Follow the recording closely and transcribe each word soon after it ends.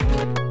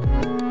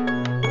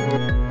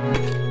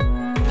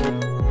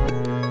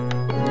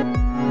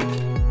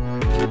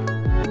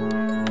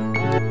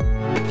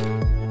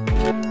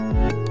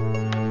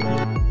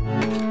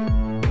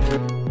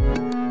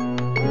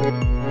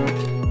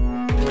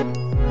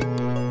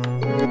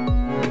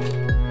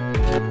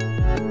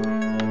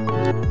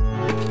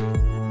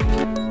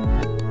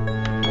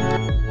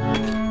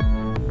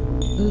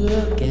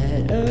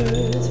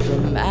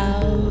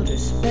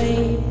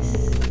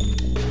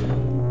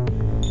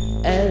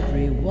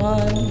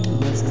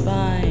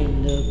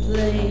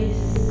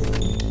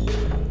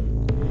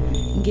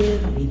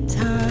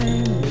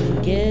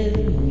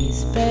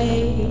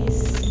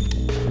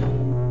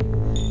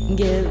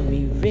Give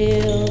me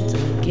real,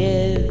 don't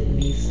give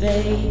me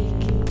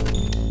fake.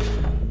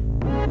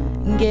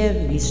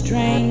 Give me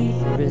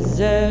strength,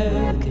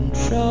 reserve,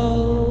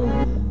 control.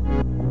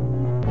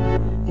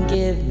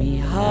 Give me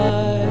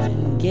heart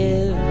and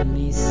give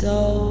me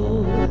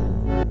soul.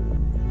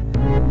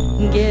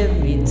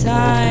 Give me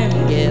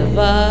time, give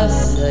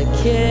us a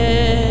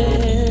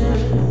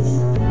kiss.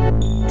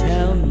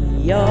 Tell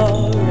me you're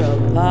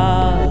a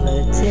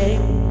politic.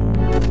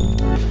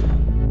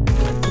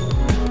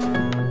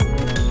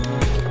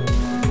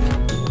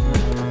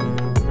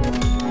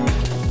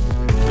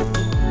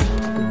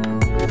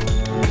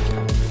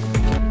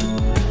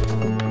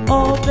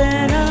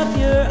 Open up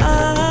your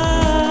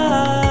eyes.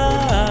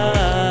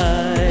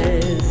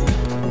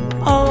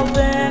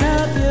 Open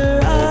up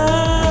your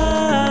eyes.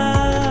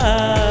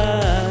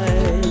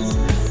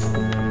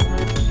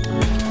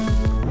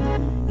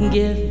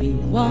 Give me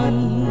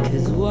one,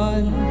 'cause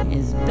one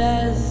is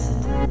best.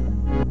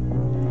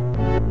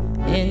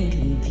 In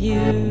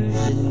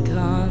confusion,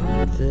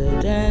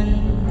 confidence.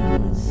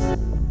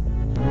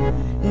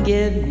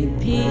 Give me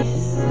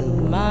peace of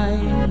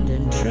mind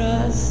and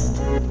trust.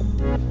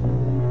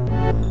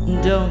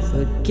 Don't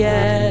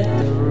forget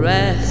the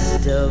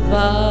rest of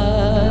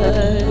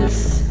us.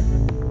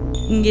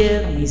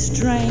 Give me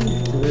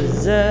strength,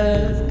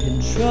 reserve,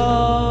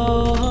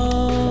 control.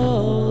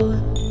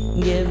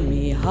 Give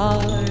me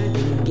heart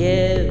and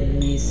give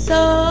me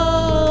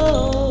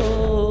soul.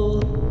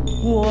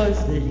 Wars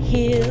that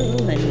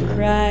heal and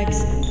cracks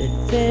that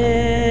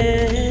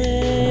fix.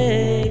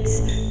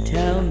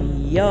 Tell me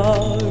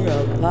you're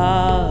a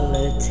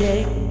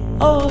politic.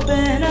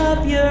 Open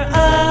up your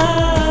eyes.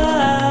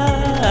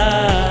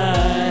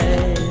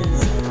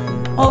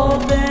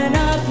 Open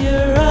up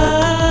your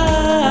eyes.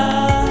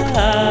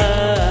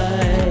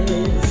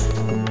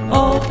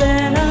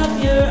 Open up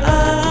your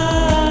eyes.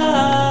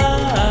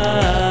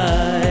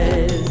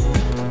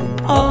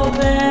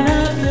 Open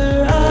up your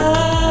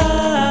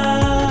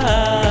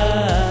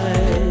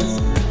eyes.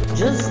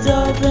 Just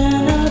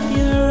open up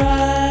your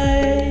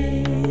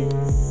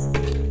eyes.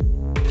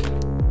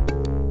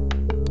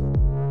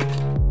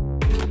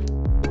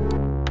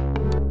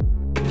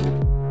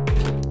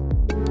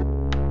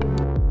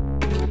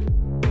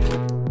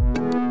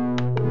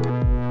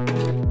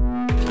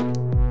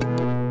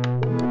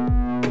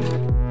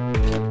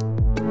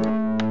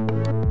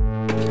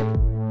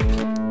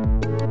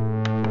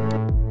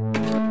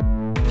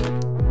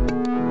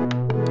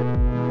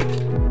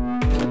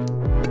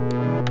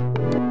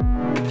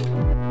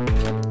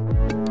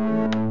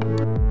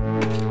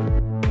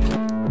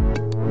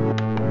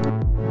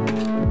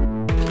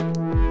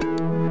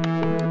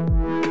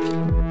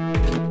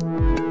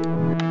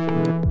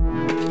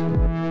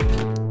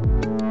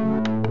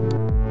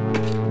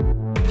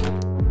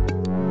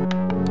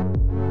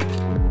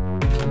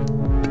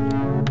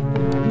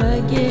 But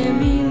give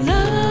me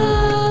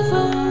love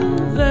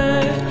over,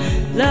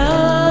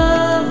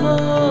 love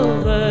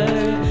over,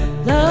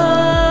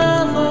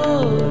 love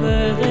over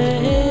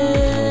this.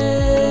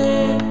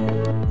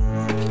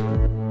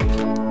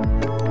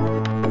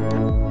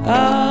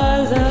 Our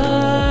love.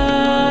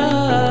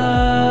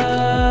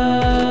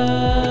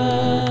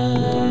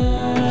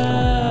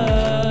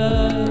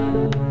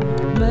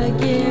 But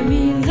give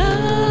me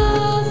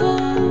love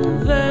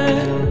over,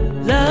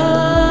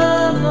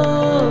 love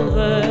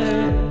over.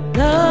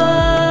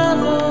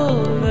 Love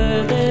over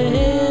this.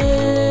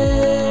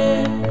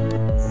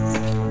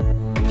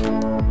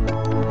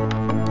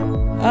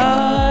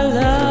 Our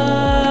love.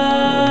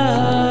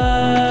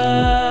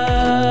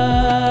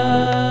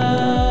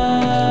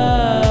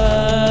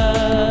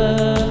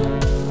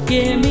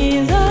 Give me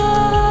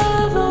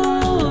love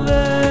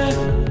over,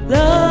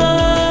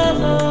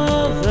 love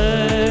over,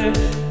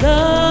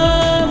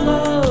 love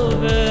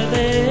over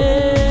this.